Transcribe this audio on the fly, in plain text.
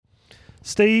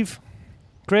Steve,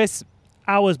 Chris,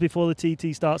 hours before the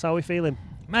TT starts, how are we feeling?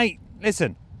 mate,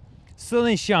 listen. Sun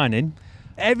is shining.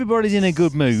 Everybody's in a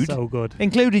good mood. So good.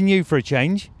 Including you for a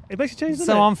change. It makes a change, doesn't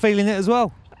So it? I'm feeling it as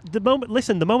well. The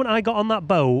moment I got on that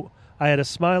boat, I had a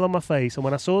smile on my face, and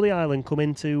when I saw the island come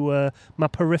into my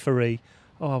periphery,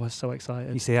 I was so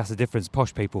excited. You see, that's the difference.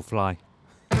 Posh people fly.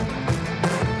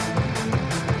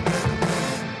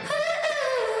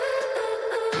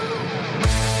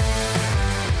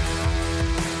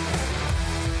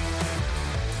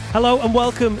 Hello and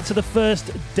welcome to the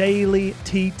first daily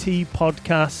TT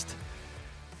podcast.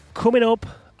 Coming up,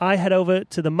 I head over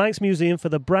to the Manx Museum for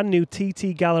the brand new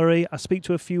TT gallery. I speak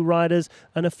to a few riders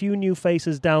and a few new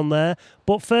faces down there.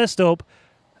 But first up,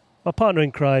 my partner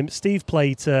in crime, Steve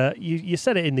Plater. You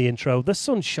said it in the intro, the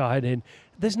sun's shining.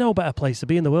 There's no better place to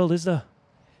be in the world, is there?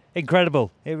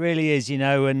 Incredible. It really is,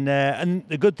 and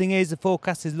the good thing is the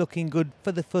forecast is looking good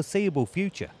for the foreseeable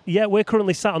future. Yeah, we're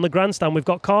currently sat on the grandstand. We've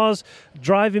got cars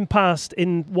driving past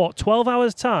in, 12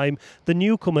 hours' time. The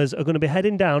newcomers are going to be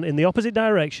heading down in the opposite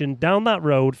direction, down that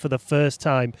road for the first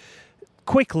time.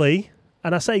 Quickly,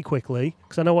 and I say quickly,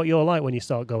 because I know what you're like when you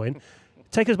start going,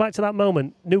 take us back to that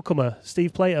moment. Newcomer,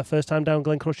 Steve Plater, first time down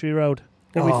Glencrutchery Road.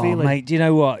 What are we feeling? Mate, do you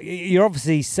know what? You're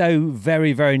obviously so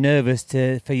very, very nervous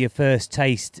for your first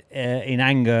taste in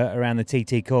anger around the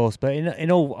TT course. But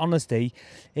in all honesty,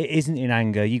 it isn't in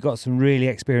anger. You've got some really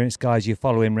experienced guys you're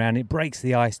following around. It breaks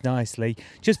the ice nicely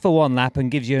just for one lap and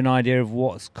gives you an idea of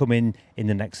what's coming in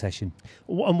the next session.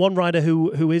 And one rider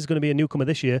who is going to be a newcomer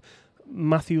this year,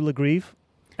 Matthew Legreve,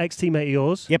 ex-teammate of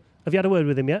yours. Yep. Have you had a word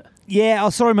with him yet? Yeah, I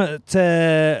saw him at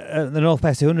the North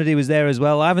Pest 200. He was there as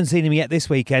well. I haven't seen him yet this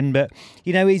weekend, but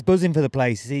he's buzzing for the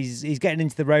place. He's getting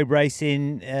into the road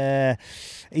racing.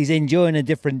 He's enjoying a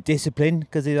different discipline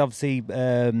because he's obviously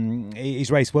he's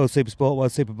raced World Supersport,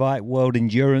 World Superbike, World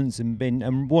Endurance,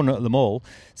 and won at them all.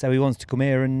 So he wants to come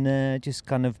here and just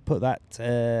kind of put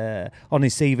that on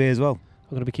his CV as well. I'm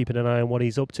going to be keeping an eye on what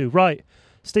he's up to. Right,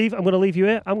 Steve, I'm going to leave you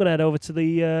here. I'm going to head over to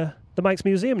the Manx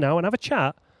Museum now and have a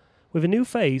chat with a new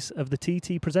face of the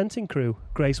TT presenting crew,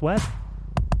 Grace Webb.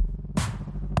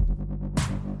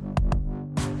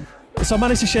 So I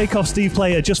managed to shake off Steve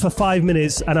Plater just for 5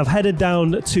 minutes, and I've headed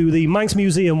down to the Manx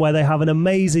Museum where they have an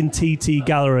amazing TT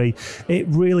gallery. It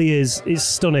really is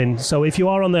stunning. So if you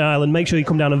are on the island, make sure you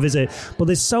come down and visit. But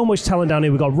there's so much talent down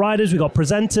here. We've got riders, we've got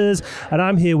presenters, and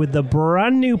I'm here with the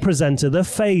brand new presenter, the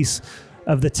face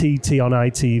of the TT on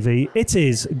ITV. It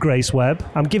is Grace Webb.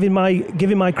 I'm giving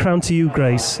my crown to you,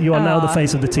 Grace. You are now the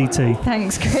face of the TT.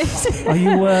 Thanks, Chris. Are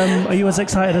you as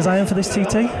excited as I am for this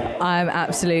TT? I'm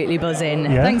absolutely buzzing.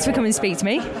 Yeah? Thanks for coming to speak to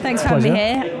me. Thanks for having me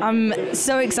here. I'm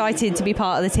so excited to be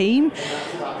part of the team.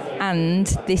 And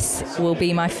this will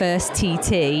be my first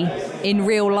TT in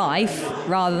real life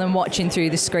rather than watching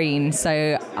through the screen.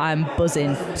 So I'm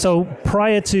buzzing. So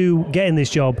prior to getting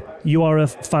this job, you are a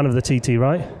fan of the TT,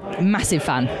 right? Massive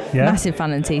fan. Yeah? Massive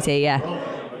fan of TT, yeah.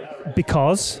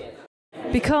 Because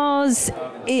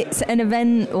it's an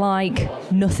event like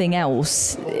nothing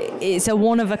else. It's a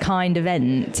one-of-a-kind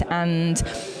event, and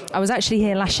I was actually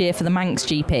here last year for the Manx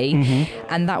GP,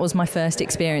 and that was my first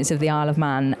experience of the Isle of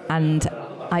Man, and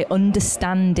I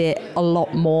understand it a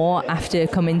lot more after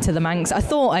coming to the Manx. I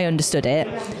thought I understood it,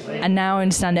 and now I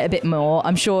understand it a bit more.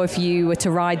 I'm sure if you were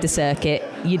to ride the circuit,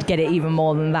 you'd get it even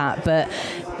more than that. But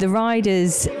the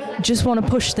riders just want to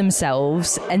push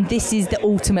themselves, and this is the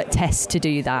ultimate test to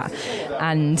do that.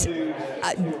 And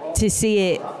to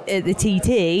see it at the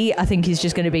TT, I think is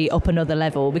just going to be up another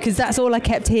level, because that's all I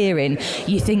kept hearing.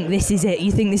 You think this is it?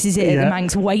 You think this is it at the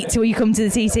Manx? Wait till you come to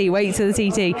the TT. Wait till the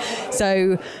TT.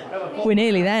 So we're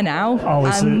nearly there now. Oh,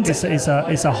 it's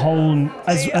a whole.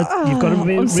 You've got to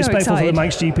be respectful for the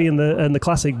Manx GP and the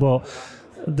Classic, but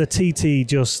the TT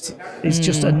it's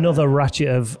just another ratchet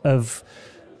of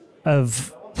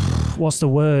what's the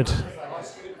word?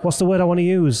 What's the word I want to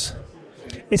use?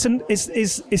 It's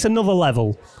another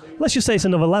level. Let's just say it's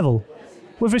another level.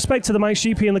 With respect to the Manx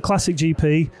GP and the Classic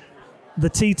GP, the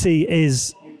TT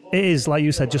is like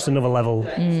you said, just another level.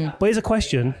 But here's a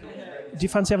question. Do you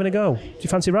fancy having a go? Do you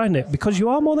fancy riding it? Because you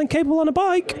are more than capable on a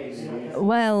bike.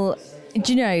 Well,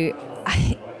 do you know,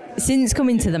 since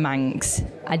coming to the Manx,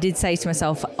 I did say to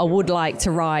myself, I would like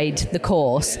to ride the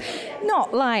course.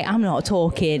 Not like, I'm not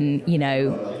talking,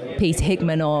 Peter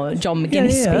Hickman or John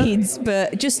McGuinness speeds,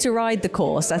 but just to ride the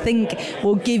course, I think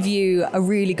will give you a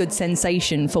really good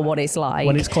sensation for what it's like.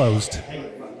 When it's closed.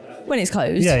 When it's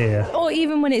closed. Yeah. Or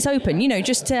even when it's open,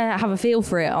 just to have a feel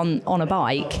for it on a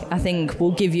bike, I think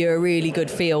will give you a really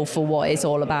good feel for what it's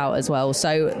all about as well.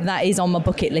 So that is on my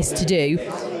bucket list to do,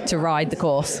 to ride the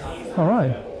course. All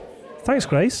right. Thanks,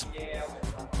 Grace.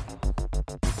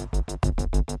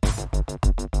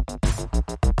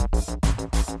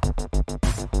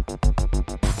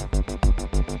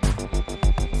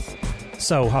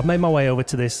 So I've made my way over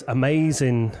to this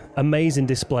amazing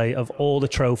display of all the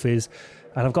trophies,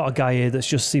 and I've got a guy here that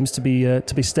just seems to be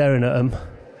staring at them.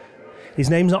 His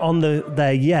name's not on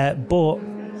there yet, but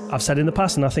I've said in the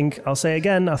past, and I think I'll say it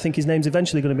again, I think his name's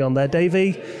eventually going to be on there.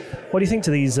 Davey, what do you think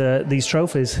to these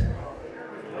trophies?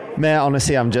 Mate,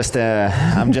 honestly, I'm just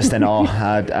in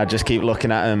awe. I just keep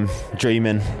looking at them,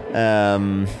 dreaming.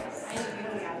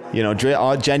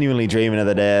 Genuinely dreaming of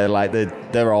the day. Like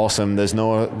they're awesome. There's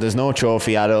no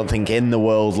trophy, I don't think, in the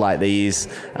world like these.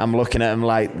 I'm looking at them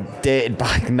like dated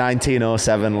back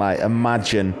 1907. Like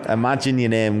imagine your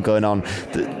name going on.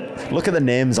 Look at the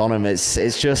names on them.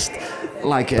 It's just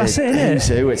like that's who's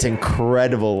who. It's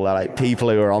incredible. Like people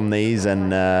who are on these,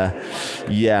 and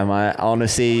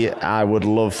honestly, I would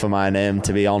love for my name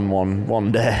to be on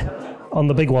one day, on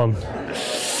the big one,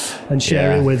 and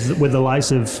share it with the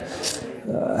likes of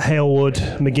Halewood,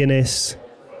 McGuinness,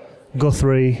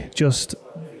 Guthrie. Just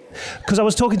because I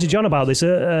was talking to John about this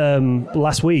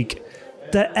last week,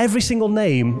 that every single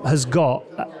name has got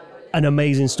an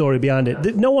amazing story behind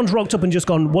it. No one's rocked up and just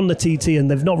won the TT and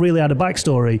they've not really had a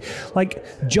backstory. Like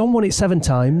John won it 7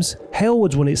 times,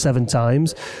 Halewood's won it 7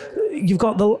 times. You've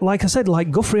got like I said,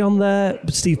 like Guthrie on there,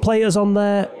 Steve Plater's on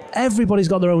there. Everybody's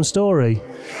got their own story.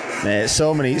 Yeah,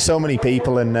 so many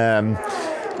people, and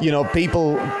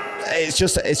people. It's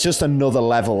just another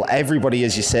level. Everybody,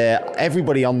 as you say,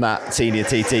 everybody on that senior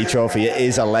TT trophy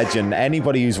is a legend.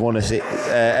 Anybody who's won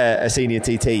a senior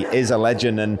TT is a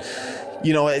legend, and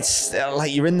it's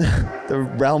like you're in the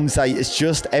realms. Like it's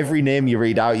just every name you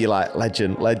read out, you're like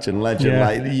legend. Yeah.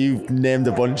 Like you've named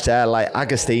a bunch there, like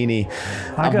Agostini.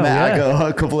 I've met Ago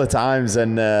a couple of times,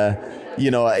 and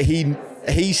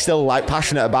he's still like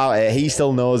passionate about it. He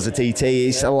still knows the TT.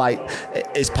 He's still like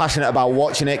is passionate about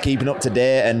watching it, keeping up to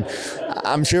date. And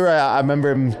I'm sure I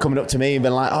remember him coming up to me and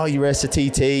being like, "Oh, you raced a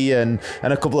TT," and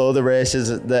a couple of other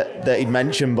races that he'd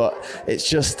mentioned. But it's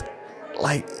just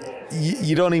like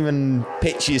you don't even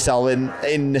picture yourself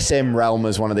in the same realm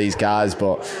as one of these guys.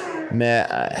 But mate,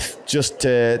 just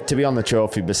to be on the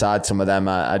trophy beside some of them,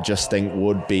 I just think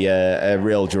would be a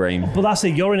real dream. But that's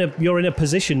it. You're in a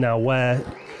position now where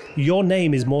your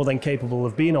name is more than capable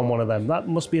of being on one of them. That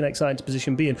must be an exciting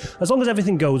position to be in. As long as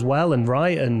everything goes well and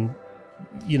right, and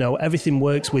everything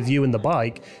works with you and the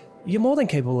bike, you're more than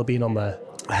capable of being on there.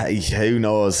 Hey, who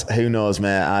knows,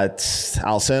 mate?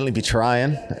 I'll certainly be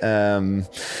trying.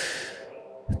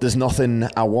 There's nothing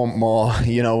I want more.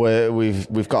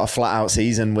 We've got a flat out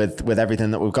season with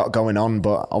everything that we've got going on,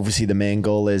 but obviously the main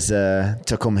goal is to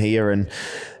come here and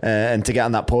to get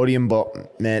on that podium.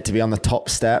 But mate, to be on the top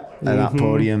step of that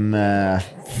podium,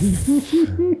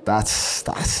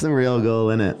 that's the real goal,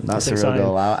 innit? That's the real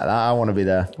goal. I want to be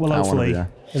there. Well, hopefully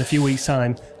in a few weeks'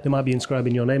 time they might be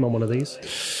inscribing your name on one of these.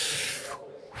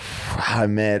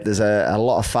 Mate, there's a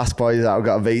lot of fast boys that I've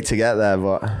got to beat to get there,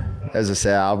 but as I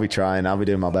say, I'll be trying. I'll be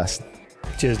doing my best.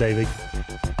 Cheers, Davey.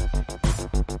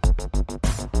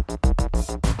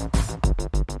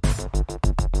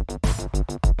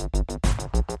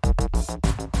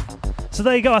 So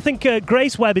there you go. I think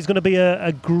Grace Webb is going to be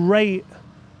a great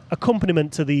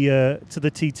accompaniment to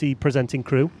the TT presenting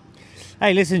crew.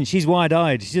 Hey, listen, she's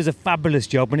wide-eyed. She does a fabulous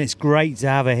job, and it's great to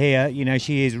have her here.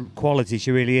 She is quality,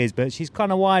 she really is, but she's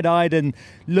kind of wide-eyed and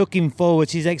looking forward.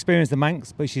 She's experienced the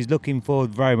Manx, but she's looking forward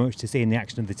very much to seeing the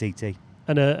action of the TT.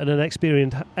 And an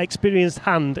experienced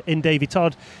hand in Davey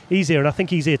Todd. He's here, and I think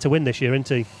he's here to win this year, isn't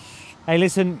he? Hey,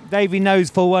 listen, Davey knows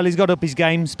full well he's got up his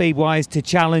game speed-wise to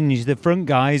challenge the front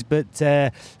guys, but I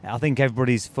think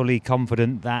everybody's fully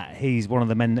confident that he's one of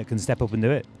the men that can step up and do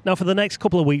it. Now, for the next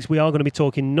couple of weeks, we are going to be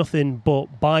talking nothing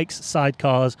but bikes,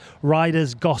 sidecars,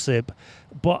 riders, gossip.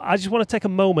 But I just want to take a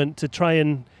moment to try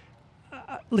and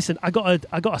listen. I got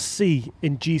a C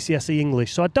in GCSE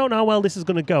English, so I don't know how well this is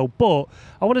going to go. But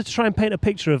I wanted to try and paint a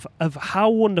picture of how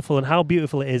wonderful and how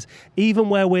beautiful it is. Even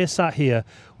where we're sat here,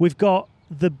 we've got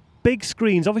the big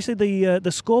screens. Obviously,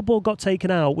 the scoreboard got taken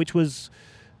out, which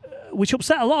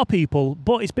upset a lot of people,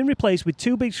 but it's been replaced with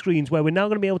 2 big screens where we're now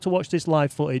going to be able to watch this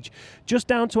live footage. Just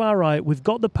down to our right, we've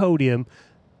got the podium,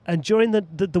 and during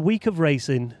the week of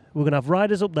racing, we're going to have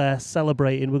riders up there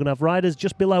celebrating. We're going to have riders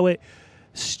just below it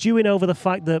stewing over the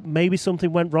fact that maybe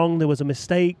something went wrong, there was a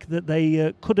mistake that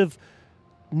they could have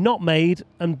not made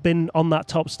and been on that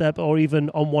top step or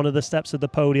even on one of the steps of the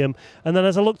podium. And then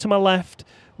as I look to my left,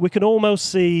 we can almost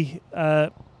see the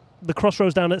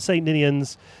crossroads down at St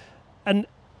Ninians, and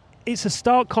it's a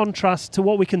stark contrast to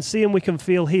what we can see and we can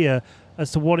feel here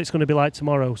as to what it's going to be like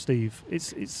tomorrow, Steve.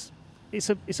 It's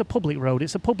a public road,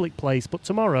 it's a public place, but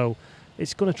tomorrow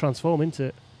it's going to transform into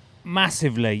it.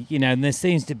 massively, and there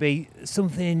seems to be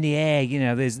something in the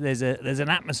air. There's an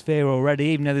atmosphere already,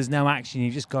 even though there's no action.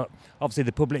 You've just got obviously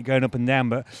the public going up and down,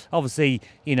 but obviously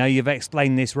you've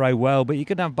explained this row well. But you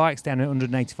could have bikes down at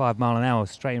 185 mile an hour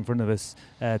straight in front of us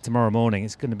tomorrow morning.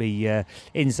 It's going to be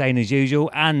insane as usual.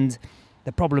 And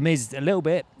the problem is a little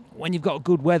bit when you've got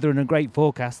good weather and a great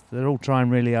forecast. They're all trying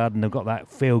really hard, and they've got that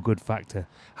feel good factor.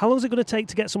 How long is it going to take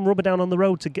to get some rubber down on the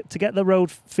road to get the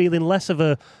road feeling less of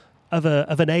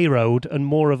an A road and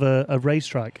more of a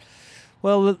racetrack?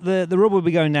 Well, the rubber will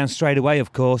be going down straight away,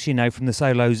 of course, from the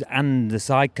solos and the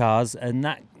sidecars, and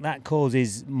that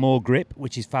causes more grip,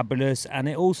 which is fabulous, and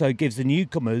it also gives the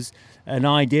newcomers an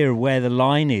idea of where the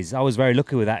line is. I was very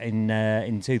lucky with that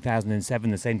in 2007,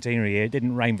 the centenary year. It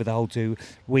didn't rain for the whole 2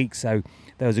 weeks, so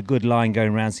there was a good line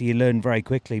going around, so you learn very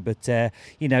quickly. But, to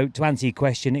answer your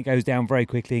question, it goes down very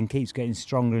quickly and keeps getting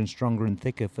stronger and stronger and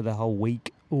thicker for the whole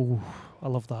week. Ooh, I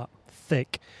love that.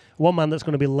 Thick. One man that's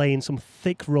going to be laying some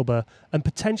thick rubber and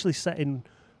potentially setting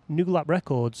new lap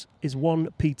records is one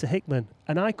Peter Hickman,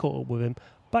 and I caught up with him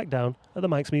back down at the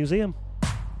Manx Museum.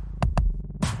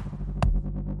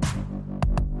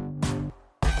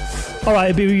 All right,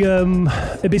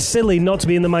 it'd be silly not to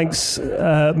be in the Manx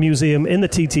Museum in the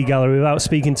TT Gallery without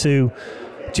speaking to.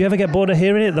 Do you ever get bored of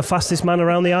hearing it? The fastest man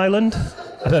around the island?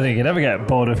 I don't think you'd ever get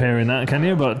bored of hearing that, can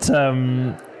you? But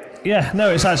yeah, no,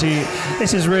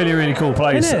 this is really, really cool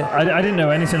place. Isn't it? I didn't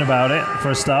know anything about it for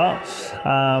a start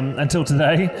until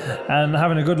today, and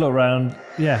having a good look around,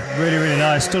 yeah, really, really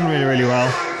nice, done really, really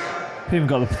well. We've even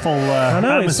got the full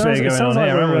atmosphere going on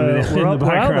here, haven't we, in the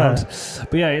background.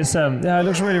 But yeah, it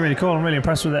looks really, really cool. I'm really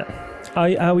impressed with it.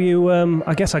 How are you?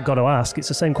 I guess I've got to ask. It's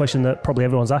the same question that probably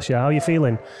everyone's asked you. How are you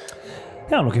feeling?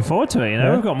 Yeah, I'm looking forward to it.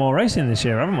 Yeah. We've got more racing this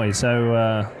year, haven't we? So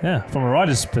yeah, from a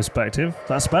rider's perspective,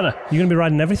 that's better. You're going to be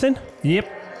riding everything? Yep.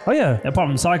 Oh yeah. Apart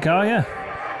from sidecar, yeah.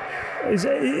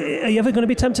 Are you ever going to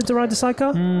be tempted to ride the sidecar?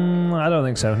 I don't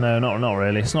think so. No, not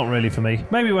really. It's not really for me.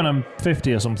 Maybe when I'm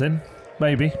 50 or something.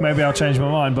 Maybe I'll change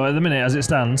my mind. But at the minute, as it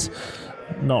stands,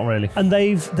 not really. And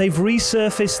they've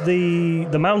resurfaced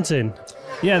the mountain.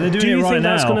 Yeah, they're doing it right now. Do you think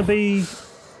that's going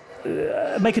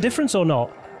to be make a difference or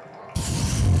not?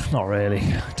 Not really.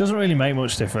 It doesn't really make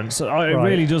much difference. It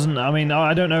really doesn't. I mean,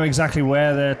 I don't know exactly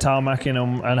where they're tarmacking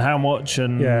and how much,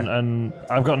 and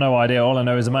I've got no idea. All I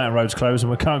know is the mountain road's closed and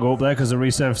we can't go up there because they're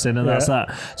resurfacing, and that's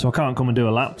that. So I can't come and do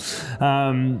a lap.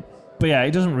 But yeah,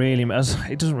 it doesn't really make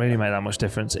that much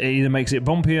difference. It either makes it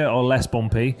bumpier or less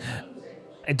bumpy.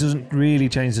 It doesn't really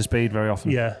change the speed very often.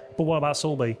 Yeah, but what about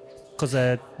Sulby? Because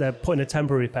they're putting a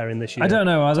temporary repair in this year. I don't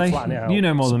know, are they? Flatten it out, you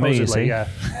know more than me, you see. Yeah.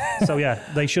 So yeah,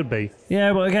 they should be.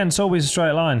 Yeah, but again, Sulby's a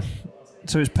straight line.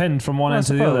 So it's pinned from one end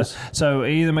to the other. So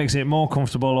it either makes it more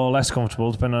comfortable or less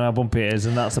comfortable, depending on how bumpy it is,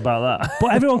 and that's about that.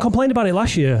 But everyone complained about it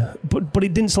last year, but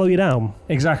it didn't slow you down.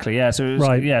 Exactly, yeah. So it was,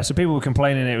 right. Yeah, so people were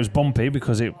complaining it was bumpy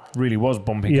because it really was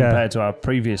bumpy compared to our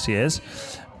previous years.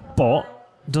 But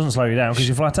it doesn't slow you down because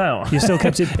you're flat out. You still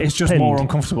kept it It's just pinned. more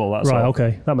uncomfortable, that's right, all.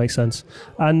 okay. That makes sense.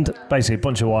 And basically, a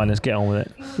bunch of whiners, get on with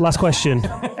it. Last question.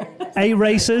 8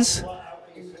 races?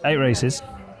 8 races.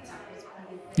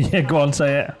 Yeah, go on,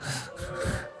 say it.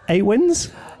 8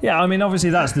 wins? Yeah, I mean, obviously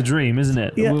that's the dream, isn't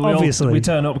it? Yeah, obviously. We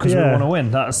turn up because we want to win.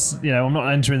 That's, I'm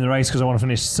not entering the race because I want to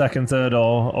finish 2nd, 3rd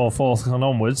or 4th and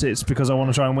onwards. It's because I want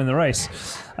to try and win the race.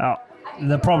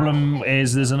 The problem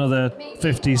is there's another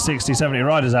 50, 60, 70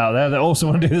 riders out there that also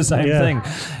want to do the same thing.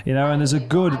 And there's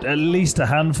at least a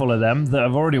handful of them that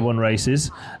have already won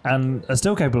races and are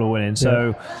still capable of winning.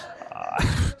 So,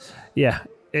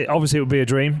 obviously it would be a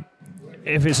dream.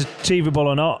 If it's achievable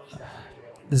or not,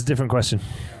 there's a different question.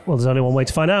 Well, there's only one way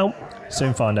to find out.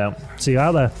 Soon find out. See you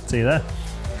out there. See you there.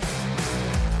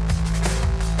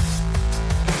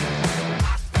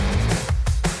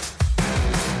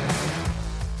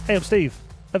 Hey up, Steve.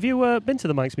 Have you been to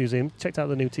the Manx Museum? Checked out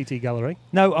the new TT Gallery?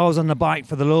 No, I was on the bike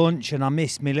for the launch and I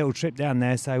missed my little trip down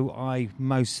there, so I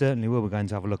most certainly will be going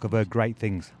to have a look. I've heard great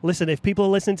things. Listen, if people are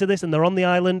listening to this and they're on the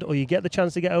island or you get the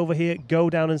chance to get over here, go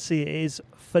down and see it. It is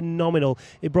phenomenal.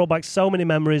 It brought back so many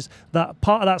memories. That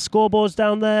part of that scoreboard's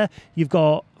down there. You've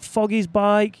got Foggy's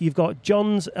bike. You've got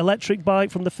John's electric bike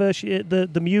from the first year, the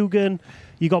Mugen.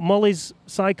 You got Molly's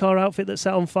sidecar outfit that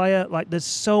set on fire. Like, there's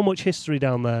so much history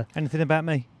down there. Anything about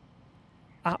me?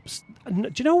 Do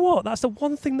you know what? That's the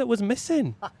one thing that was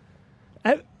missing.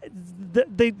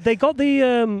 They got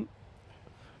the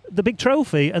big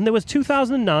trophy, and there was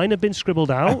 2009 had been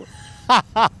scribbled out.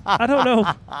 I don't know.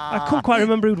 I couldn't quite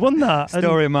remember who'd won that.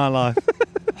 Story of my life.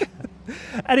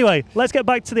 Anyway, let's get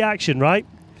back to the action, right?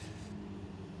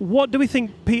 what do we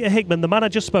think Peter Hickman, the man I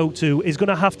just spoke to, is going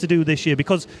to have to do this year?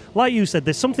 Because, like you said,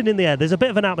 there's something in the air. There's a bit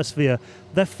of an atmosphere.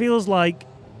 There feels like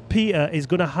Peter is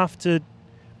going to have to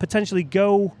potentially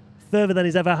go further than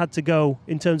he's ever had to go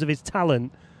in terms of his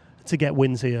talent to get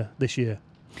wins here this year.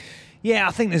 Yeah,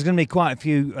 I think there's going to be quite a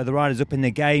few of the riders up in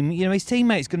the game. You know, his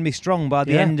teammate's going to be strong by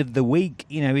the end of the week.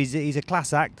 You know, he's a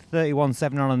class act,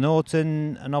 31.7 on a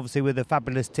Norton, and obviously with a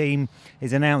fabulous team.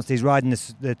 He's announced he's riding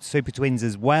the Super Twins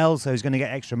as well, so he's going to get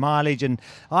extra mileage, and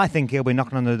I think he'll be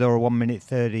knocking on the door of 1 minute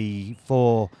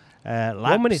 34 laps.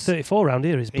 1 minute 34 round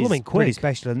here is blooming quick. Pretty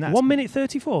special. And that's 1 minute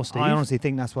 34, Steve. I honestly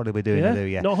think that's what he'll be doing.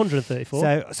 Not 134.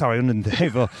 So, sorry,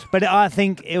 134. But I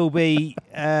think he'll be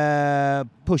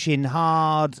pushing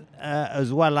hard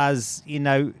as well as, you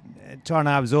know, trying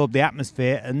to absorb the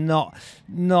atmosphere and not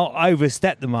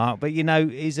overstep the mark. But, you know,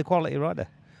 he's a quality rider.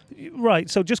 Right,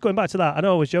 so just going back to that, I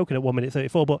know I was joking at 1 minute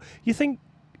 34, but you think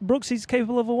Brooks is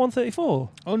capable of a 134?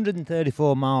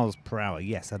 134 miles per hour,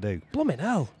 yes, I do. Blooming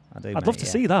hell. I'd love to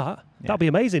see that. Yeah. That'd be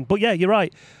amazing. But yeah, you're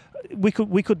right. We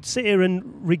could sit here and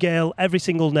regale every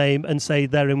single name and say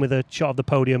they're in with a shot of the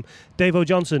podium. Dave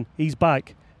O'Johnson, he's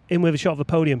back, in with a shot of the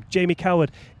podium. Jamie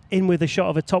Coward, in with a shot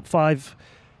of a top 5.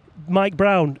 Mike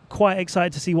Brown, quite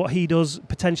excited to see what he does,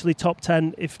 potentially top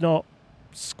 10, if not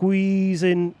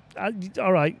squeezing.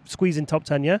 All right, squeezing top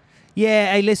 10, yeah?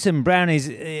 Yeah, hey, listen, Brown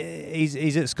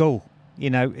he's at school. You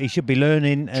know, he should be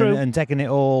learning and taking it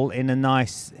all in a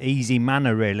nice, easy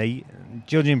manner, really.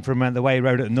 Judging from the way he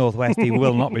rode at the Northwest, he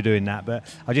will not be doing that. But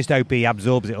I just hope he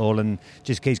absorbs it all and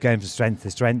just keeps going from strength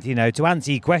to strength. You know, to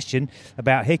answer your question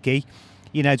about Hickey,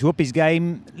 you know, to up his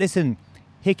game, listen,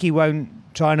 Hickey won't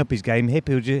try and up his game.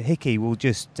 Hickey will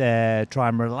just try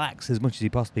and relax as much as he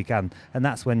possibly can. And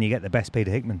that's when you get the best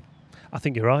Peter Hickman. I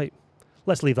think you're right.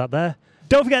 Let's leave that there.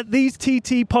 Don't forget, these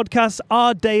TT podcasts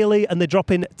are daily and they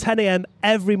drop in 10 a.m.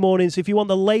 every morning. So if you want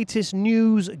the latest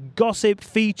news, gossip,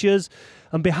 features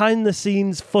and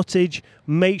behind-the-scenes footage,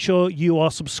 make sure you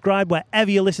are subscribed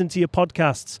wherever you listen to your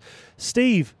podcasts.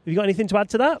 Steve, have you got anything to add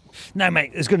to that? No,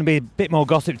 mate. There's going to be a bit more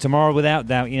gossip tomorrow, without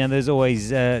doubt. You know, there's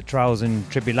always trials and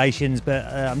tribulations, but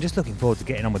I'm just looking forward to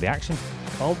getting on with the action.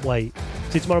 Can't wait.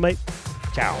 See you tomorrow, mate.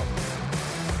 Ciao.